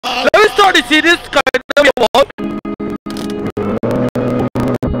already see this kind of what?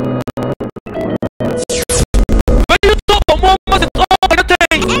 When you talk about moments, it's all the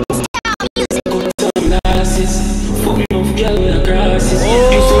thing.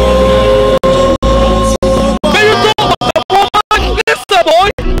 When you talk about the woman, listen,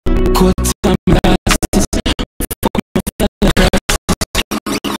 boy.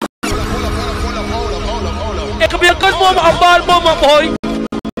 It could be a good moment, a bad moment, boy.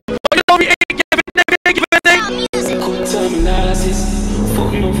 But you know we ain't giving everything.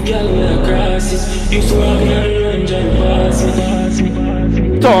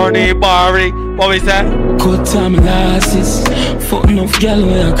 Tony Barry, what was that? Good time lasses, fucking off gal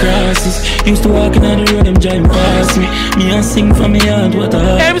with a crosses. Used to walk in on the road, them driving past me. Me and sing for me heart, what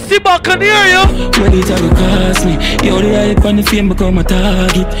a MC Buccaneer, yo. Well, it ever cost me. Yo, the hype and the fame become a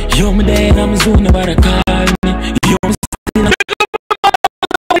target. Yo, me there and I'm zone, nobody call me. Yo, me still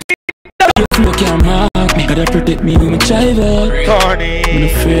you flow can't mark me. Gotta protect me with my driver. Tony, I'm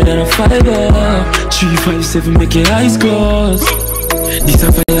afraid of a fiber. 357 make your eyes close. This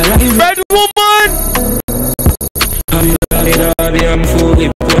a fire life. red woman. I'm fully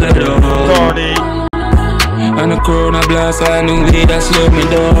pulled up. Tony, And a corona blast, I knew that slow me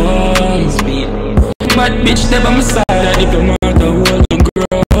down. Bad bitch, they by my side, I diplomat, I hold on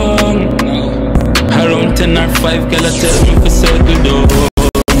ground. Around 10 or 5, girl, I tell me for circle down.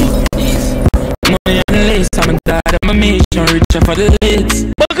 Money and lace, I'm a dad, I'm a mission, richer for the lids.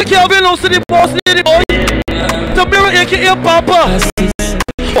 but I can't be lost to the boss, lady boy. The mirror, aka Papa.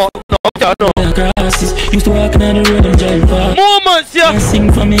 Oh, no, I don't know. Used to walk on the road and drive past. Moments, yeah.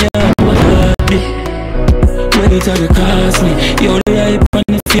 Sing for me, when it ever cost me. Yo, the hype and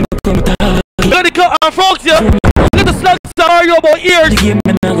the fame become a target. Let it cut and frogs, yeah. Let the slugs start you about ears. The game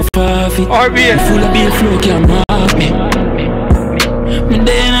me not go forfeit. RBS. Full of beer flow can't mark me. Me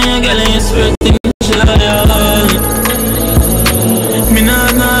there and your girl and you sweating.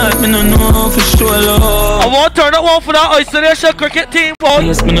 Me not know for sure love. I want to turn that one for that isolation cricket team, boy.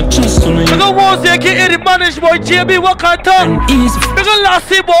 Yes, me not trust on you. I don't want to get any managed boy, JB, what can't turn? Easy. I got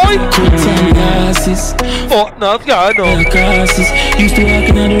lassie, boy. Good time glasses. Oh, no, yeah, I know. Crosses. Used to walk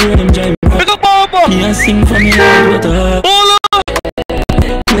on the road and drive. I got Baba. Me and sing for me heart, what up. Hold on.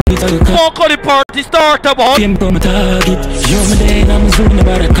 Fuck all the party starter, boy. Fame become a target. Yo, me there and I'm zoning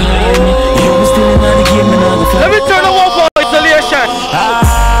about a car. Yo, me still in the game and I'm a Let me turn the one for isolation.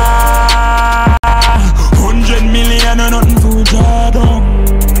 100 million and nothing to draw down.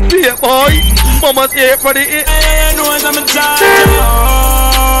 Yeah, boy. Mama's here for the it. I know I'm a child.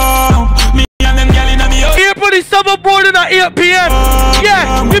 Me and them gal in me up. Here for the summer morning at 8 p.m.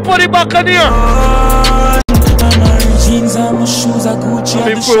 Yeah, we put it back on here. My jeans and my shoes are Gucci.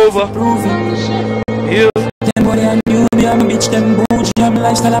 I'm improving. Yeah. Them body and you, me and my bitch, them bougie. I'm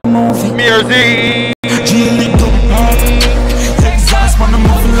lifestyle, I'm moving. Mersey. G-Lit up. Exhaust on the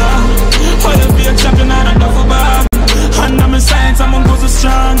muffler. Fire be a champion and a duffel bag. And I'm in science, I'm gonna go so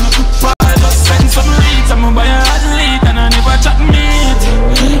strong. I just send some leads, I'm gonna buy a athlete. And I never chat meat.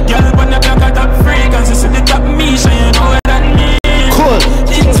 Girl, when the black at top free, cause you see the top me, so you know what that means. Cool.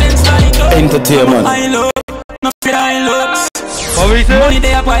 Intense like entertainment. I look, no fear I looks. What we say? Money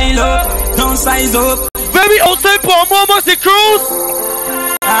they a pile up, don't size up. Baby, outside for Mama's the cruise.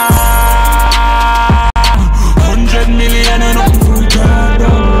 100 million and nothing to draw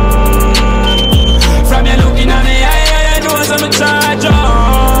down. From you looking at me, I know I'm a charge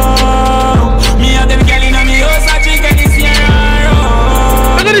up. Me and them girl in me house, I drink and it's here.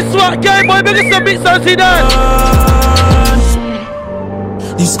 Look at this swat guy, boy. Look at some bits and see that.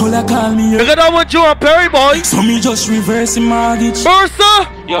 This color call me Look at that one, Joe and Perry, boy. so me just reverse the mortgage. Bursa.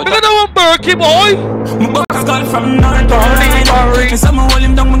 Look at that one, Berkey, boy. My buck has gone from north to Sorry. right. Cause I'ma hold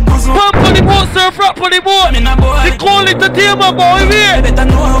him down my bosom. Pump on the boat, surf rap on the boat. Me na boy. They call it the team, boy, I here. better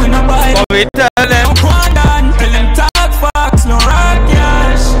know how we na buy. But we tell them. Tell them talk facts, no rock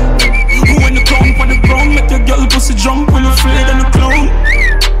cash. When you come on the ground, make your girl pussy jump when you afraid of the clown.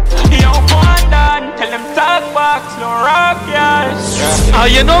 Yo, tell them talk facts, no rock cash. Ah,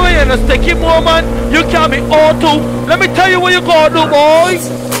 you know when you're in a sticky moment, you can't be auto. Let me tell you what you gotta do, boy.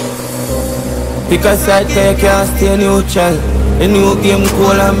 Because I can't stay neutral. The new game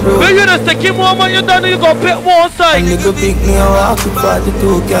cool and broke. When you're in a sticky moment, you don't know you gotta pick one side. And you could pick me and walk to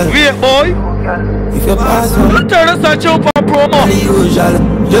 42 cal. Wait, boy. If you pass one, Turn us on your promo. the usual.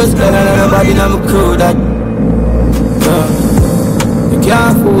 Just tell everybody in my crew that you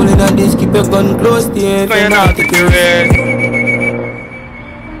can't fool in on this, keep your gun close to you if you're not to kill.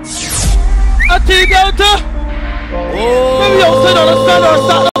 I take down to. Maybe outside on the side or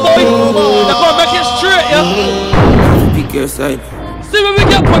side, boy. They're gonna make it straight, yeah. Pick your side. See when we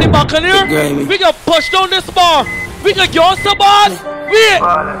get put it back in here, we can push down this bar. We can go some ball. Wait.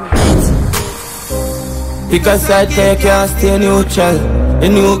 Pick a side, take your stay neutral. The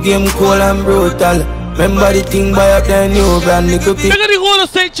new game cool and brutal. Remember the thing by up the new brand. Little pick. Look at the whole of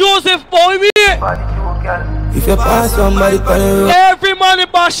St. Joseph, boy. Wait. If you pass somebody on the road, every man in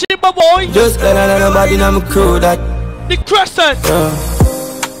Bathsheba, boy. just let nobody in my crew that. The crescent.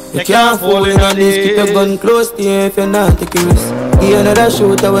 You can't fool in on this. Keep your gun close to you if you're not taking risk. He another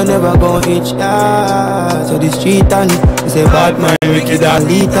shooter will never go hitch. So the street and we say bad man, wicked and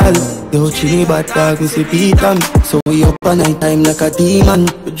lethal. They hold chilly bad dog, we say beat them. So we up at night time like a demon.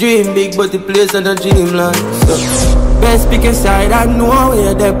 We dream big but the place of the dreamland. So best pick a side and know where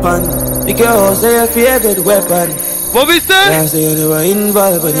you're depend. Pick your house or your favorite weapon. What we say? I say you never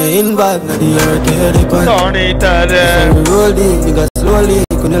involved, when you're involved, now the earth you're depend. Turn it to So we roll deep, nigga slowly.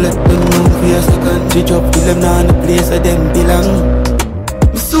 Couldn't let them know for a second. Switch up, kill them now in the place where them belong.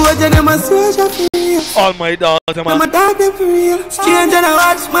 Soldier, them a soldier for real. all my dogs, I'm a dog, them for real. Strange and I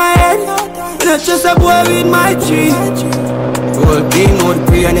watch my head. Not just a boy with my tree. Whole game know the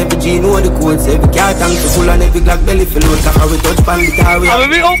pre and every G know the codes. Every car tank so full and every Glock belly fill out. Cause we touch pan the car. And when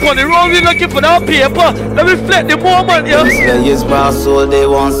we up on the road, we looking for that paper. Let me flip the moment, yeah. Yes, my soul, they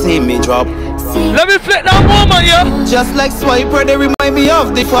won't see me drop. Let me flip that moment, yeah. Just like Swiper, they remind me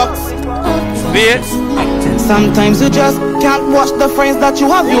of the fox. Bitch. Sometimes you just can't watch the friends that you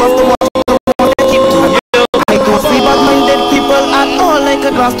have. You have to watch the ones they keep to. I don't see bad-minded people at all. Like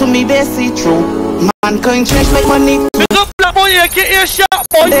a glass to me, they see through. Mankind change like money. Look up black boy, you can hear shot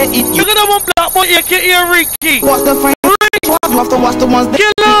boy. They eat you. Look at that one black boy, you can hear Ricky. Watch the friends you have. You have to watch the ones they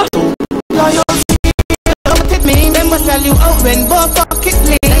Killer. loyalty. Don't it mean them must tell you out when both pockets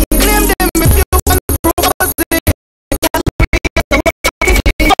lean. Blame them if you want to prove it.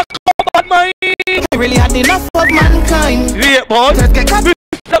 I really had enough of mankind. Yeah, boy. Just get cut.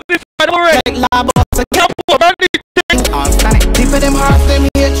 Let me find already. Like lava. Can't put on the thing. Deep in them hearts, them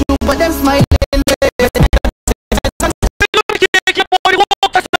hate you, but them smiling.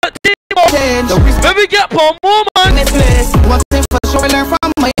 When we get for more man, what's in for sure, learn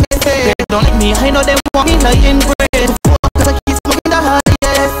from my mistake. Don't let me, I know them want me lying bread. Cause I keep smoking the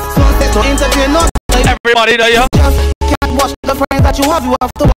highest. So I said to entertain us. everybody there, yeah. Just can't watch the friends that you have to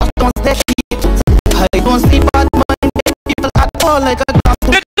watch the ones they keep. I don't see bad minded people at all like a glass.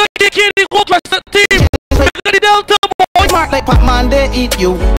 They're gonna kick in the whole rest of the team. They're gonna downtown boy. Smart like Pac-Man, they eat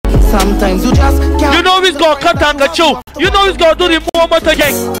you. Sometimes you just can't. You know he's gonna cut and get you. You know he's gonna do the moment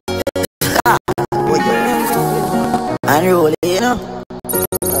again. Unruly, you know.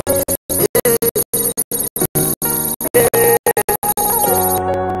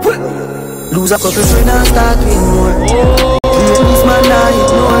 Lose a couple friends and start with more. This man I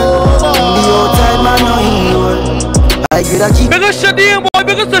ignore. The outside man I ignore. I get a G. Big up Shadia boy,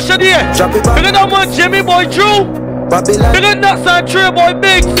 big up to Shadia. Drop it back. Big up that man Jimmy boy Drew. Babylon. Big up Nuts and Trey boy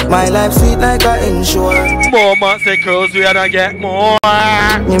Biggs. My life sweet like a insure. More man say girls we gonna get more.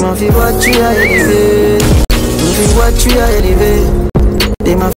 They ma fi watch you elevate. They fi watch you elevate.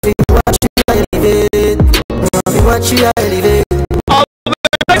 They ma fi watch you elevate. They ma fi watch you elevate.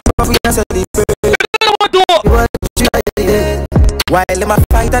 While them a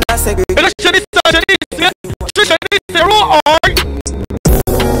fight and a segregate.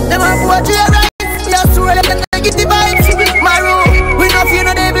 Them a watch your rights. We have to roll them negative vibes. My room, we no fear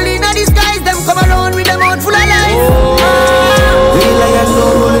no devil in a disguise. Them come around with them out full of lies. Real lion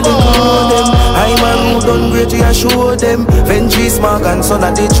don't roll it, don't them. I'm a who done great, we a show them. Venture smart and son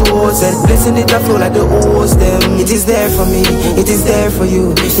of the chosen. Blessing it a flow like the host them. It is there for me, it is there for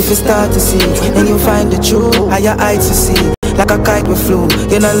you. If you start to see, then you find the truth. Higher heights to see. Like a kite we flew,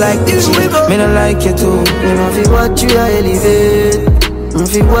 you not like the G, me not like you too. They ma fi watch you elevate, ma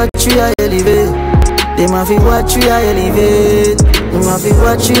fi watch you elevate. They ma fi watch you elevate, they ma fi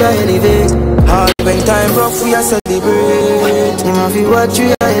watch you elevate. Hard when time rough we a celebrate. They ma fi watch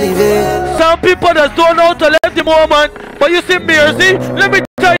you elevate. Some people just don't know how to live the moment, but you see Mersey, let me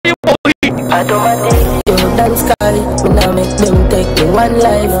tell you about it. Automatic, you dance sky, me now make them take me one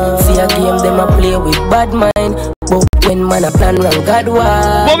life. See a game them a play with bad mind. But when man a plan wrong, God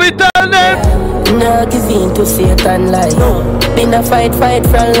why? What we tell them? Nah give in to Satan lie. Been a fight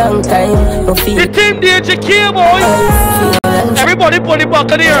for a long time. No feel the team DHK boy. Everybody put it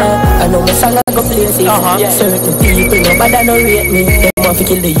back in here. I know my song I go places. Certain people nobody no rate me. They want to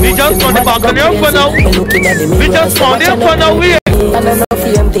kill the youth. We just put it back in here for now. We just found it for now. And I know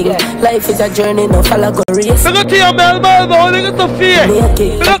fame thing. Life is a journey, no follow go race. Look at your Melbourne, look at Sophia.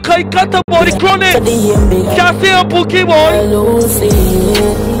 Look at Kai Kata body chronic. Can't see a bookie boy.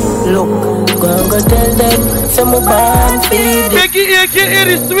 Look. Go tell them, say my band feed it. Make it AKA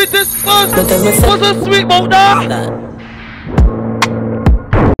the sweetest fun. Go tell me, What's so sweet about that?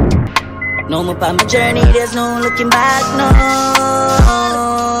 No more on my journey, there's no looking back, no.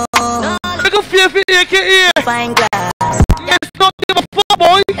 Make a fear for AKA. Fine glass. It's not even a fun,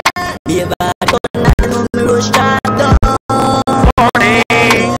 boy. Be a bad one, I know me rush that down. Morning.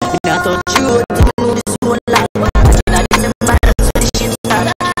 I thought you would do this whole life. I didn't mind so the shit start.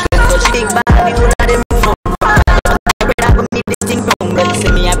 Touch big body, all of them from. I go make this thing wrong. But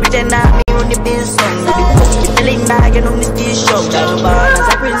say me, I pretend I'm me on the bill song. You feeling bad, you know me still show. I'm born as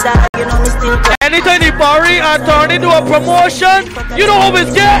a prince, you know me still come. Anytime the Barry and turn into a promotion, you know how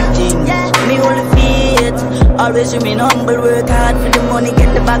it's get. Me only feet, always remain humble. Work hard for the money,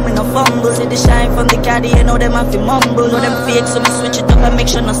 get the bag, me no fumble. See the shine from the caddy, you know them have to mumble. Know them fake, so me switch it up and make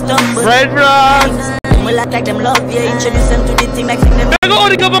sure no stumble. Red Rocks. Well, I like them love, yeah. Introduce them to the thing like them. I got all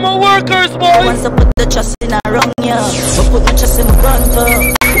the government workers, boy. Once I put the trust in a wrong, yeah. But put my trust in my front,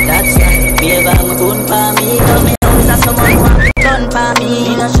 that's right. Me ever I'm a gun for me. Tell me how is that someone who want to gun for me.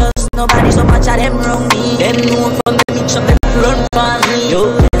 Me not trust nobody, so much of them wrong me. Them know from the mix up, them run for me. Yo,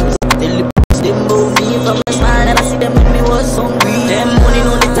 tell the police them bow me. From my smile, never see them when me was hungry. Them money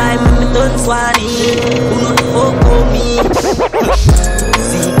know the time when me done swanny. Who know the fuck about me?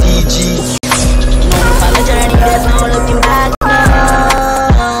 CTG. On the journey, there's no looking back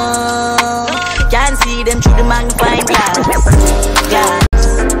now. Can't see them through the magnifying glass. Glass,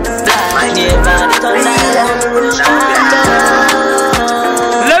 never the thunder.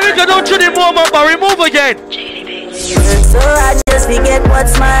 Let me go down to the moment, but remove again. So I just forget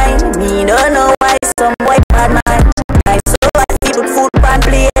what's mine. Me don't know why some boy bad mind. I so I keep it food on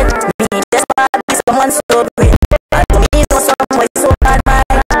plate. Me just bad be someone so great. I don't mean no some boy so bad mind.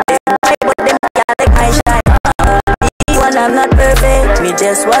 But them can't take my shine. Me one I'm not perfect. Me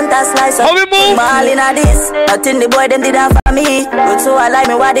just want a slice of all in a this. Nothing the boy them did that for me. But so I like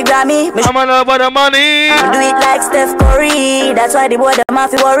me what the Grammy. I'm all about the money. Do it like Steph Curry. That's why the boy them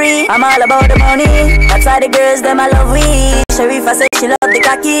have to worry. I'm all about the money. That's why the girls them I love we. Sharifa said she love the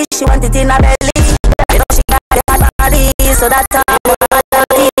khaki. She want it in her belly. You know she got the hot body. So that's how I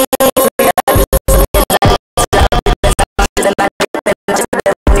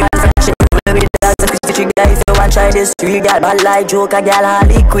if you want try this street gal, bad like Joker gal,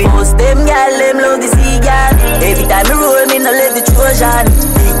 Harley Quinn. Most them gal, them love the sea gal. Every time me roll, me no let the Trojan.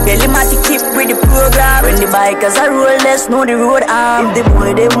 Big belly matty keep with the program. When the bikers are roll, let's know the road arm. If the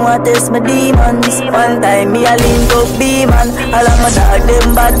boy them want test my demons. One time me a link up B-man. All of my dog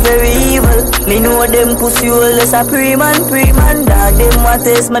them bad, very evil. Me know them pussy all as a pre-man. Dog them want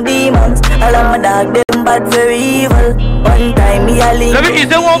test my demons. All of my dog them bad, very evil. One time me a link. Let me ease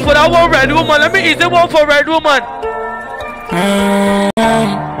the one for that one red woman. Let me ease the one for red woman. Hey!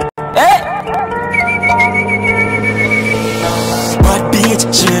 Bad bitch,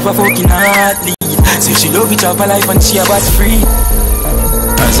 she never fucking hard lead. Say she love it up her life and she a bad free.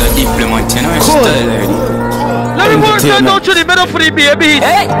 As a diplomat, you know, Cool. style. Let me work that down to the middle for the babies.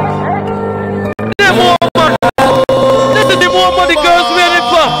 Hey! The more money. This is the more money girls waiting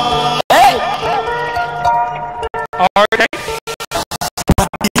for. Hey! Alright.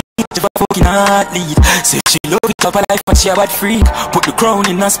 Never fucking hard lead. Say she love it up her life and she a bad freak. Put the crown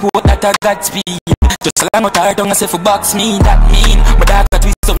in a sport that I got speed. Just slam out her tongue and say for box me, that mean. But that got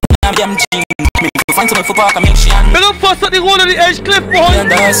twist up I'm damn jean. Make you find someone for park and make she and We're gonna fuss at the whole of the edge cliff, boy. We're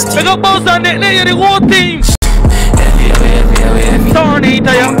gonna bounce on the neck of the whole team. heavy.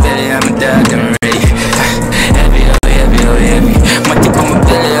 Tornita, yeah. Belly, I'm dead and ready. Heavy. Mati come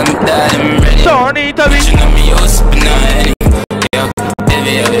belly, I'm dead and ready. Tornita, Bitch, you know me, yo, spin on heavy.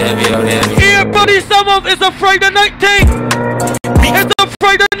 Here, buddy, some of it's a Friday night thing. It's a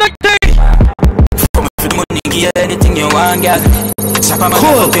Friday night thing. Come for the money, get anything you want, girl. Chop on my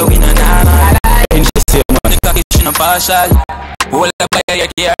fuck you in a nana. And she say, man, the cocky, she no partial. Hold up by your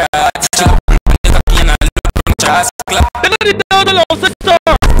gear. Chop on the cocky and I look from Charles Club. They're not down the low, sister.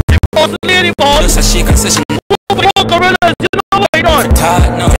 The boss, lady boss. Just a shake and session. Walk gorillas, you know what I know. Talk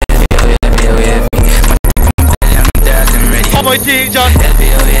now. Heavy. I'm dead and ready. Oh, my team, John. Heavy.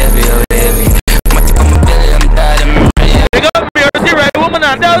 Mati come belly, I'm dead and ready. They got me as the right woman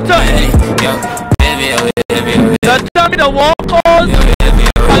and Delta. Heavy. That time in the walk cause a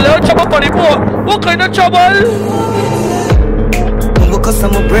little trouble on the boat. What kind of trouble? Because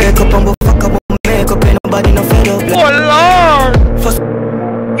I'm a break up and fuck up and make up. Ain't nobody no fed up. Oh Lord! First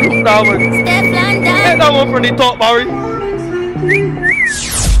That one. Take that one from the top, Barry.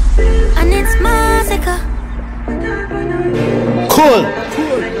 And it's Massacre. Cool.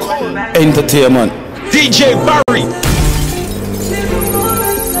 Entertainment. DJ Barry.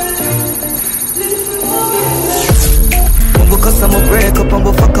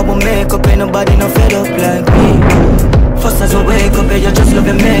 nobody no fed up like me. First as I wake up, you just love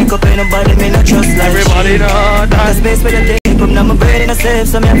your makeup. Ain't nobody me not trust like everybody know that. The space where you take up, now my brain ain't safe.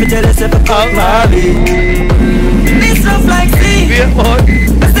 So me have to tell yourself I cut my beat. This love like sea, I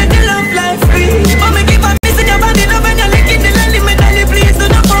said the love like free. But me keep on missing your body, love when you're licking the lolly. Me dolly, please do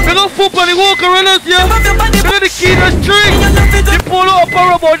not fuck. We got football, the walker runners, yeah. We got the key to the street. The polo up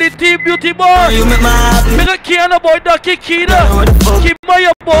about the team beauty bar. You make my happy. We got key on the boy, Ducky Keena. Keep my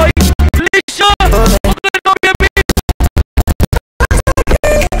boy, Lisha.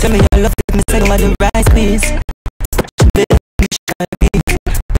 Tell me your love, me say what the rice please. Baby, me shy beat.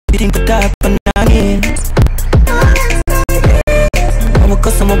 Beating the top and down it. I'm a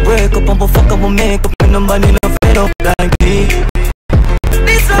cuss, I'm a break up, I'm a fuck, I'm a make up. And nobody no fed up like me.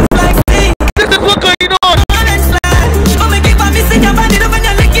 This love like me. This is what going on. But me keep on missing your body, when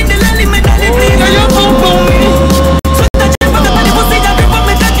you're licking the lolly, me dolly please. Can you come for me? So touch it from the body, pussy, you grip up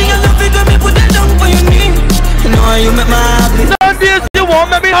me cocky. Your love figure me put that down for your knee. You know how you make my happy. Some days you won't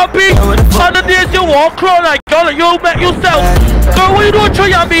make me happy. Other days you won't cry like girl, you make yourself. Girl, what you doing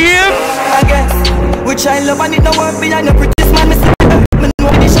try and behave? I guess we try love and it no work behind the prettiest man. Me see her, me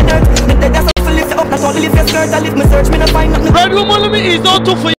know me should hurt. Me dead as I lift up, not only lift your skirt. I lift me search, me not find nothing. Right woman, let me ease out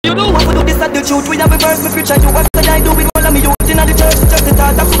too for you, know. Want to do this at the truth, we have reverse. Me future, you what I do with all of me youth in the church. Just the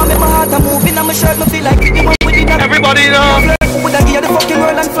thought that come in my heart, I'm moving on my shirt. Me feel like the one within that. Everybody know. Would I give you the fucking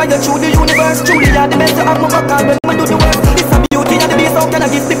world and fly you through the universe? Truly, you're the best to have my back when me do the work. This a beauty and the base, how can I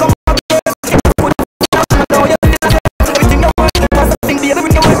give the come?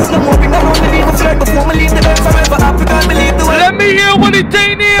 Let me hear what it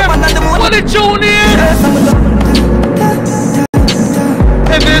ain't here. What it tune here.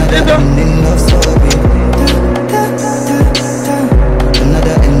 And this is a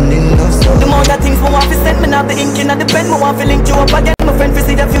the amount of things I want to send me now the ink in the pen. I want to link you up again. My friend to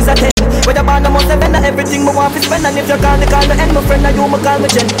see the views I take. With a band I must have everything I want to spend. And if you call me end. My friend I you, my call me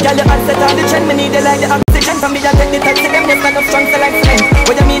Jen. Girl you answer on the trend. Me need it like the oxygen. From me I take the taxi them. Yes man I'm strong so like strength.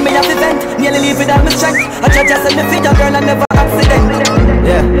 What you mean me have to vent? Nearly leave without my strength. I try just send me feed a girl and never accident.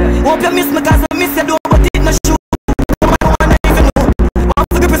 Yeah. Hope you miss me cause I miss you. Don't but it no shoe. Come on, I don't even know. Want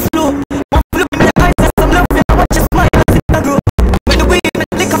to grip it slow. Want to look in your eyes. Just some love you. Watch your smile and sit and grow. With the way me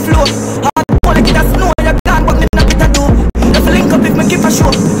lick a flow. Hard to pull it a snow. You can't but me not get a do. Just link up if me give a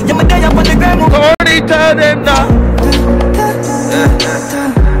show. You me die up on the ground. already tell them now.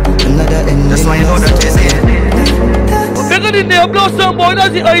 That's why you know that they say it. Bigger than they blow some boy,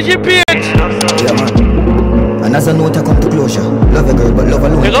 that's the IGPH. Yeah man. And as a note I come to closure. Love a girl but love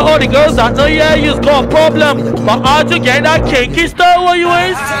alone. They got all the girls that know yeah you's got a problem. But how to get that kinky style what you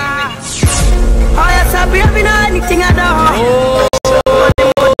is? Oh yes, I'm having anything I know.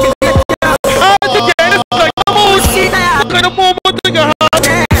 How to get this like the most what kind of moment in your heart?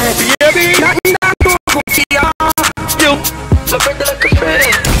 Baby. Nothing that too pushy, You.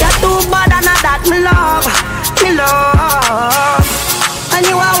 you're too bad and that me love. And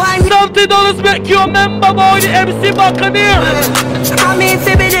you are one. Something does make you remember boy the MC Buccaneer. I mean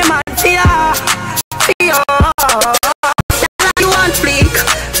to be the man for ya. You want fleek.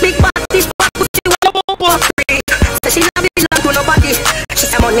 Big body fat pussy want freak. So she not belong to nobody. She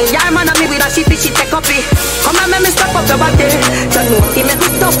say money yar man and me with a she take up it. Come and make me stop up your body. Just know he make me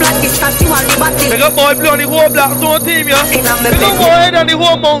stop like this cause she want the body. They got boy play on the whole black zone team yeah. They got boy head on the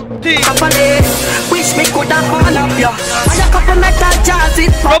whole mount team. Wish me could have all of you. When you couple metal jazz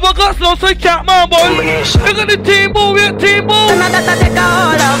it pop. Rubber got slow so cat man boy. They got the team move, yeah team move. Another that take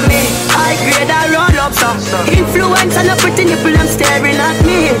all of me. I grade a roll up so. Influence and a pretty nipple them staring at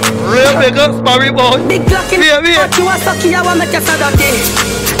me. Real big up Sparry boy. Big clock in yeah. but you a sucky I want make you so dirty.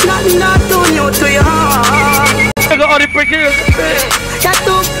 Nothing not too new to you. They got all the pretty. You're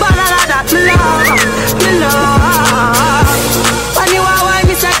too bad that me love. When you are why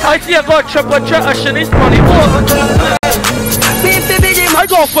me say I see I got triple threat a shinist money more. I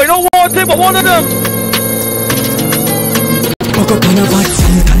got for no one thing but one of them. Fuck up on a bad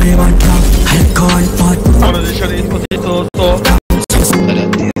thing, can I want to alcohol pot. One of the shinist potatoes so.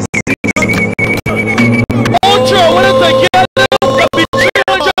 Ultra, what is the girl? It'll be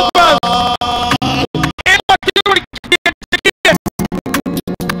 300 pounds.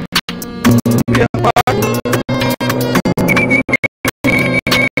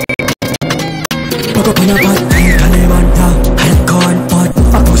 Fuck up on a bad thing, can I want to alcohol pot.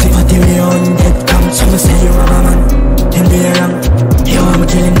 A pussy for the 100 grams. So me say you are a man. Them be wrong. You want me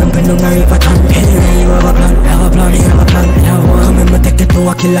killing them, but no marry for time. Anyway, you have a plan, you have a plan. Now come and me take it to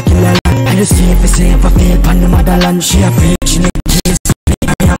a killer. And you see if you say if I feel pan the motherland. She a freak, she need kiss.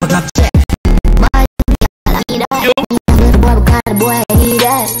 I have a black check. Boy, I need that. Boy, I need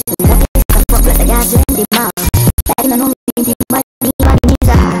that.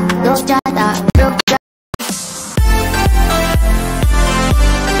 da.